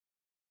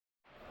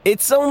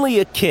It's only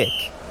a kick,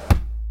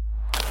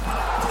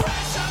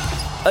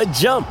 a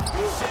jump,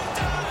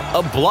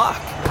 a block.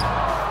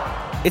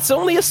 It's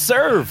only a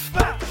serve.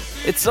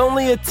 It's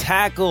only a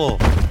tackle,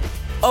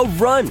 a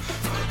run.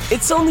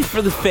 It's only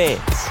for the fans.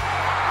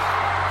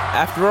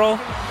 After all,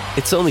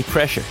 it's only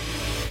pressure.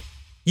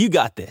 You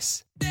got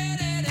this.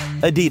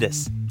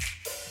 Adidas.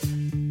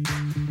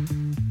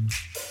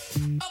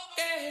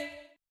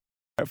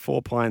 At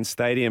Four Pines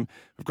Stadium,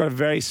 we've got a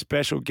very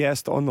special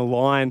guest on the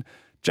line,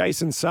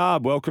 Jason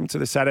Saab. Welcome to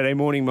the Saturday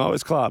Morning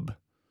Mowers Club.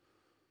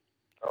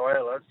 Oh,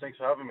 hey, lads. Thanks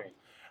for having me.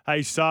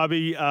 Hey,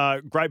 Sabi,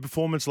 great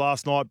performance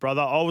last night,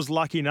 brother. I was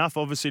lucky enough,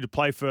 obviously, to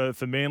play for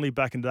Manly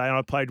back in the day, and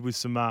I played with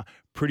some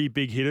pretty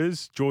big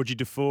hitters, Georgie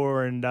Defoe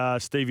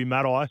and Stevie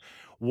Matai.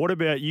 What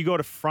about, you got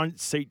a front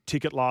seat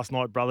ticket last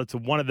night, brother, to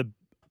one of the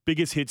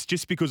biggest hits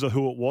just because of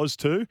who it was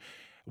too.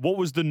 What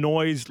was the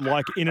noise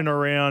like in and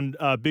around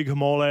Big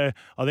Hamole?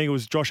 I think it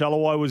was Josh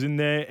Alloway was in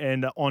there,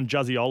 and on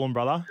Juzzy Olin,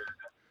 brother.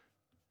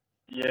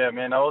 Yeah,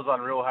 man, that was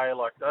unreal. Hey,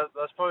 like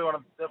that's probably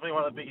definitely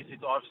one of the biggest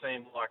hits I've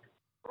seen. Like,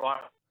 right,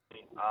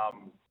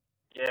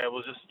 yeah, it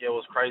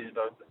was crazy.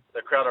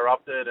 The crowd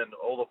erupted, and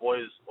all the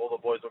boys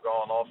were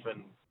going off,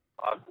 and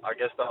I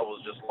guess that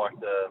was just like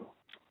the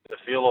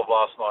feel of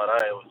last night.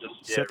 It was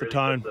just set the really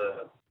tone.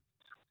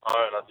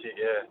 That's it,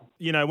 yeah.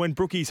 You know, when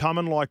Brookie's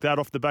humming like that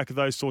off the back of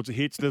those sorts of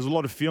hits, there's a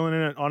lot of feeling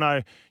in it. I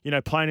know, you know,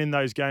 playing in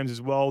those games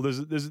as well,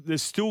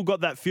 there's still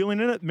got that feeling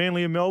in it,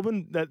 Manly and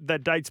Melbourne,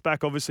 that dates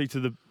back obviously to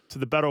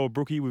the battle of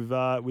Brookie with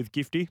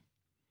Gifty.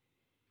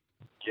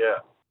 Yeah,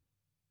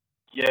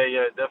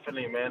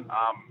 definitely, man.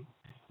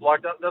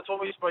 Like that's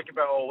what we spoke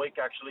about all week,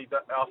 actually.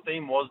 Our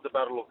theme was the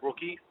Battle of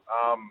Brookie,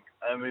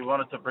 and we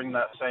wanted to bring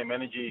that same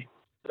energy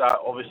that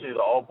obviously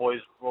the old boys.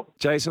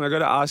 Jason, I got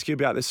to ask you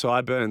about the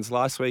sideburns.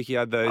 Last week you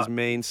had those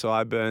mean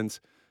sideburns.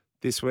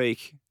 This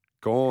week,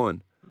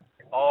 gone.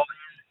 Oh,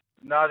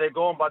 no, they're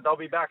gone, but they'll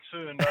be back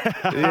soon.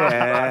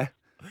 Yeah.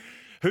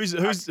 Who's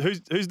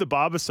the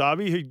barber,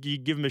 Sabi? Who you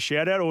give him a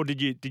shout out, or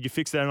did you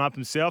fix that up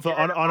himself? Yeah,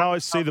 I know I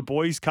see the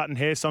boys cutting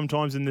hair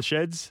sometimes in the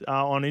sheds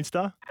on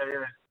Insta.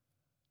 Yeah.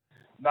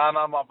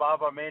 No, my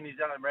barber, man, he's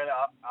down in Maryland.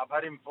 I've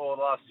had him for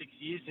the last 6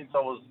 years since I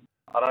was,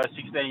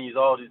 16 years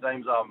old. His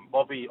name's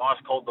Bobby Ice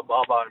Cold the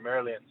Barber in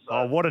Maryland. So,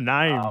 oh, what a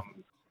name!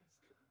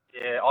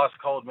 Yeah, Ice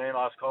Cold, man,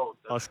 Ice Cold.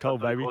 Ice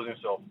Cold, that's baby. What he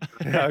calls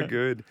himself. How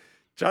good.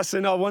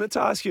 Justin, I wanted to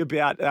ask you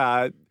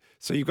about,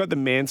 so you've got the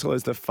mantle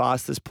as the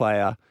fastest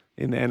player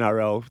in the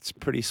NRL. It's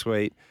pretty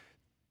sweet.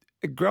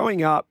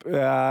 Growing up,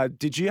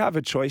 did you have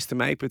a choice to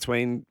make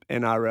between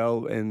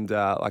NRL and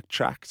like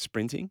track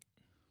sprinting?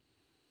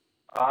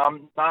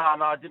 No,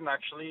 I didn't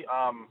actually.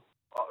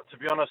 To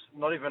be honest,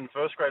 not even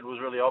first grade was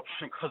really an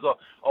option because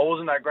I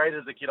wasn't that great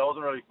as a kid. I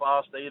wasn't really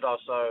fast either.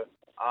 So,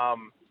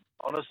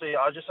 honestly,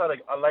 I just had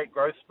a late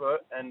growth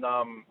spurt, and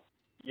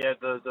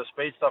the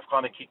speed stuff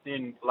kind of kicked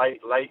in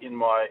late in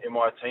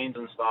my teens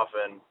and stuff.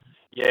 And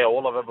yeah,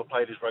 all I've ever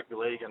played is rugby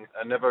league, and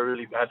never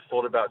really had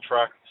thought about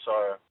track.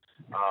 So,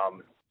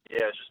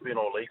 it's just been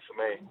all league for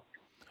me.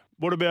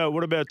 What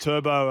about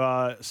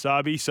Turbo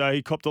Sabi? So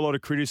he copped a lot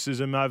of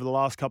criticism over the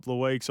last couple of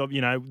weeks, you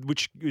know,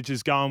 which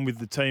is going with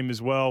the team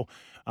as well.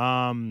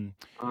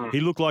 He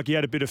looked like he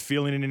had a bit of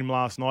feeling in him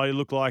last night. He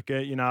looked like,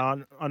 you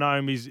know, I know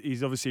him.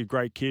 He's obviously a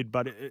great kid,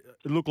 but it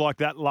looked like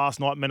that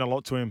last night meant a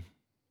lot to him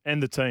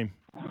and the team.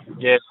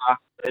 Yeah,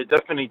 it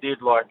definitely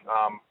did. Like,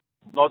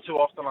 not too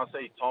often I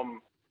see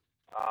Tom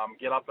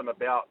get up and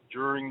about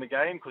during the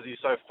game because he's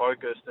so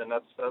focused, and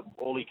that's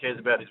all he cares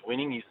about is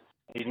winning.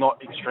 He's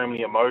not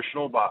extremely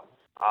emotional, but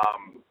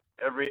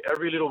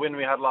every little win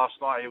we had last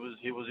night,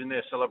 he was in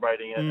there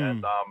celebrating it,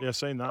 and yeah,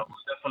 seen that. It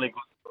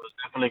was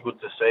definitely good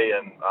to see,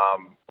 and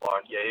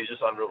he's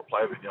just unreal to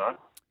play with, you know.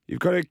 You've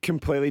got a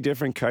completely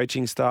different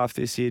coaching staff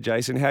this year,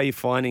 Jason. How are you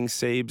finding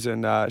Siebes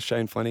and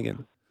Shane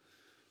Flanagan?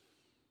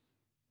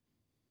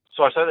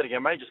 So I say that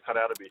again, mate. Just cut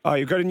out a bit. Oh,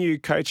 you've got a new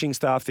coaching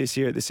staff this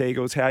year at the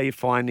Seagulls. How are you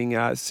finding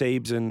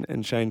Siebes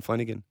and Shane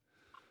Flanagan?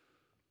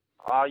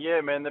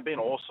 Yeah, man, they've been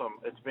awesome.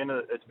 It's been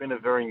a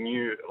very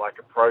new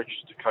approach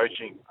to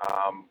coaching.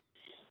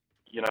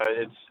 You know,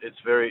 it's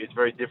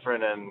very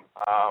different, and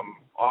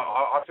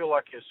I feel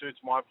like it suits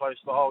my play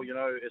style. You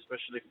know,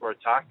 especially for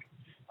attack.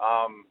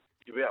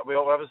 We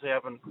obviously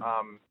haven't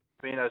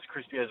been as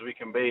crispy as we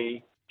can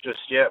be just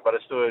yet, but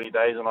it's still early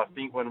days. And I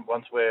think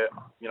once we're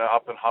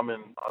up and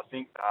humming, I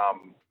think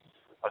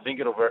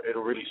it'll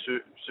really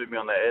suit me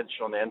on the edge,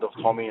 on the end of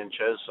Tommy and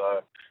Ches.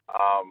 So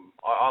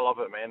I love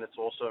it, man. It's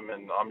awesome,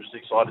 and I'm just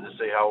excited to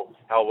see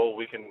how well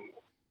we can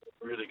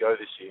really go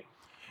this year.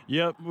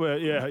 Yeah, well,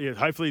 yeah.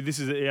 Hopefully, this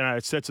is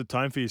it sets a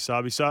tone for you,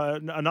 Sabi. So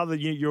another,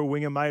 you're a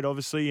winger, mate,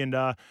 obviously, and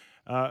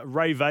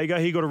Ray Vega,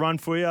 he got a run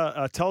for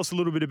you. Tell us a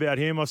little bit about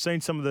him. I've seen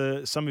some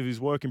of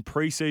his work in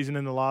pre-season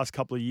in the last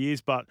couple of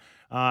years, but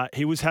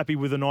he was happy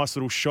with a nice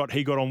little shot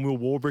he got on Will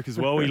Warbrick as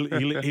well.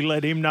 He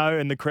let him know,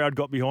 and the crowd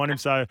got behind him.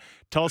 So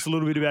tell us a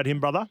little bit about him,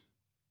 brother.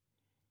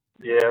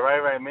 Yeah,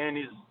 Ray, man,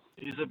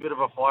 he's a bit of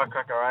a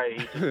firecracker, eh?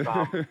 He's just a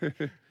lot of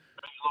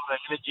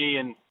energy,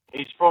 and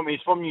he's from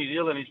New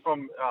Zealand. He's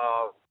from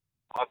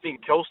I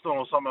think Kelston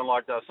or something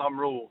like that, some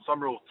real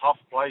tough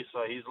place.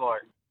 So he's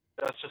like,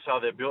 that's just how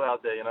they're built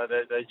out there. You know,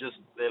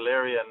 they're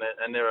leery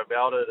and they're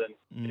about it,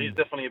 and he's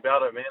definitely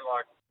about it, man.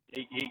 Like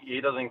he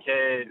doesn't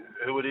care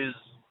who it is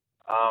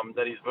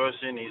that he's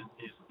versing.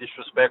 He's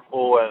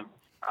disrespectful, and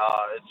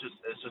it's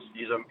just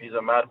he's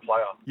a mad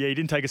player. Yeah, he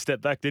didn't take a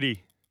step back, did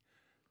he?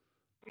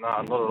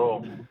 Nah, not at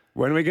all.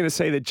 When are we going to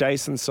see the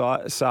Jason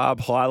Saab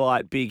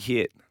highlight big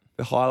hit?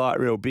 The highlight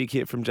reel big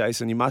hit from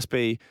Jason. You must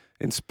be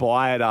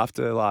inspired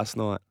after last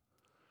night.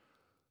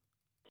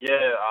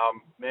 Yeah,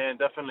 man,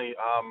 definitely.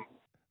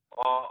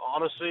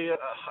 Honestly,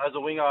 as a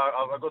winger,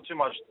 I've got too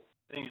much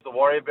things to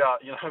worry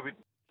about. You know,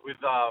 with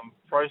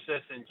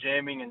process and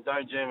jamming and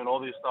don't jam and all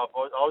this stuff.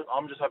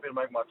 I'm just happy to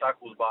make my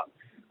tackles, but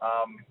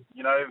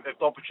you know, if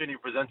the opportunity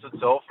presents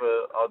itself,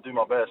 I'll do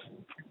my best.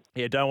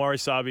 Yeah, don't worry,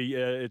 Sabi.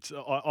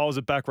 I was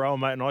a back rower,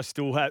 mate, and I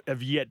still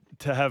have yet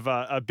to have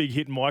a big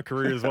hit in my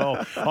career as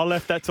well. I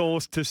left that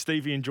to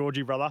Stevie and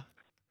Georgie, brother.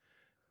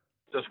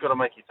 Just got to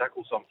make you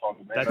tackle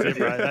sometimes, man. That's it,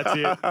 bro. That's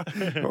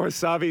it. Well,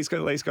 Savi's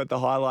at least got the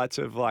highlights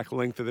of like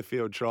length of the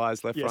field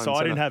tries, left, Yeah, right, so and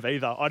I didn't centre. have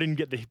either. I didn't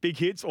get the big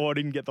hits or I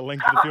didn't get the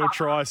length of the field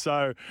try.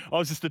 So I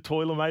was just a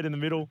toiler, mate, in the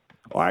middle.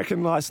 I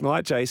reckon last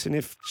night, Jason,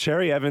 if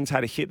Cherry Evans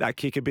had hit that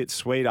kick a bit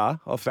sweeter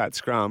off that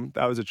scrum,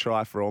 that was a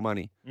try for all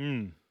money.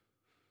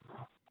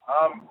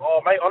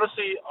 Mate,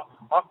 honestly,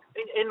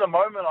 in the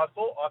moment, I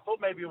thought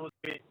maybe it was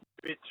a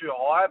bit too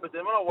high, but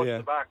then when I watched Yeah.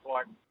 the back,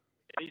 like,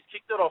 he's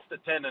kicked it off the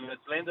 10 and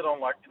it's landed on,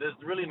 like, there's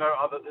really no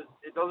other,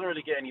 it doesn't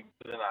really get any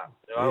better than that.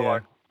 You know, Yeah.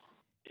 like,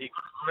 I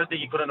don't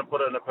think he couldn't have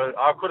put it in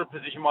I could have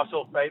positioned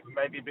myself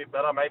maybe a bit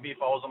better, maybe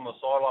if I was on the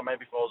sideline,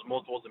 maybe if I was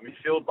more towards the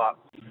midfield, but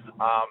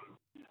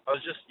I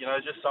was just, you know,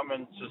 just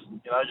something,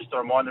 just to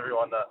remind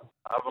everyone that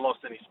I haven't lost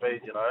any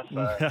speed, you know.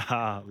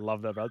 So.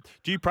 Love that, brother.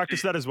 Do you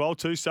practice that as well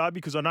too, Saab?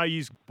 Because I know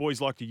you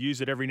boys like to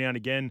use it every now and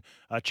again.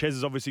 Ches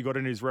has obviously got it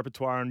in his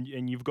repertoire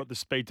and you've got the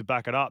speed to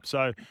back it up.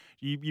 So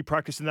you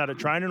practicing that at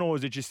training or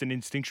is it just an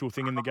instinctual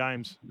thing in the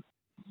games?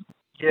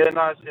 Yeah,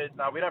 no,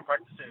 we don't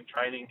practice it in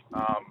training.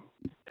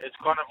 It's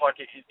kind of like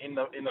in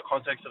the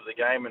context of the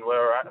game and where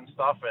we're at and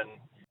stuff. And,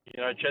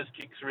 you know, Ches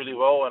kicks really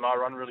well and I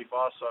run really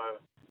fast. So,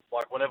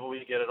 like, whenever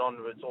we get it on,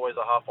 it's always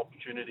a half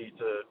opportunity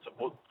to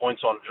put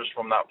points on just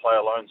from that play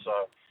alone. So,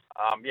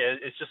 yeah,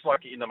 it's just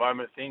like in the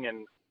moment thing.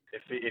 And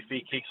if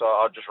he kicks,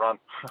 I'll just run.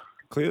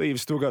 Clearly, you've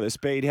still got the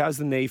speed. How's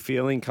the knee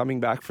feeling coming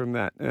back from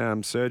that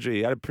surgery?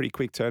 You had a pretty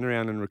quick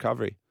turnaround and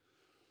recovery.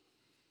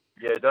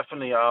 Yeah,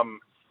 definitely.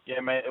 Yeah,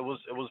 mate, it was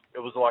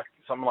like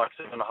something like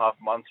 7.5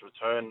 months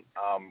return.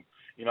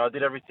 You know, I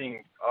did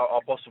everything I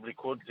possibly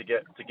could to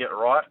get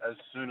right as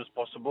soon as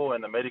possible,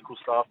 and the medical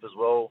staff as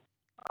well.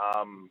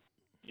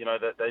 You know,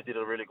 that they did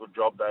a really good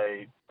job.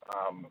 They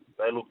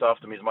looked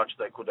after me as much as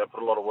they could. They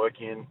put a lot of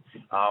work in.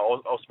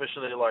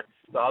 Especially like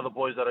the other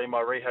boys that are in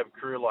my rehab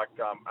crew, like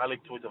Alec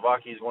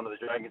Tuitavaki is one of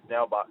the Dragons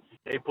now, but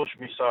he pushed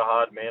me so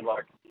hard, man.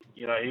 Like,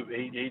 you know,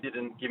 he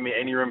didn't give me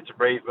any room to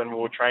breathe when we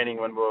were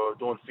training, when we were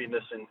doing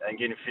fitness and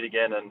getting fit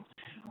again. And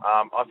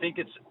I think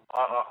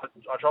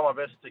I try my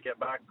best to get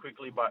back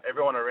quickly, but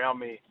everyone around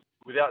me,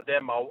 without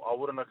them, I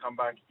wouldn't have come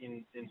back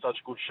in such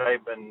good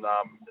shape and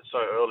so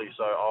early.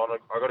 So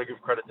I got to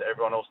give credit to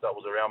everyone else that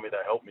was around me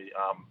that helped me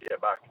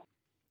get back.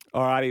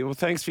 All righty. Well,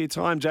 thanks for your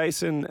time,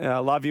 Jason.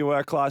 Love your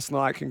work last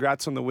night.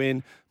 Congrats on the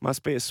win.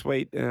 Must be a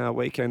sweet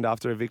weekend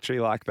after a victory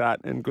like that.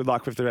 And good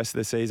luck with the rest of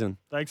the season.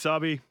 Thanks,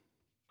 Sabi.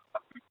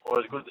 Well,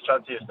 it's good to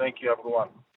chat to you. Thank you. Have a good one.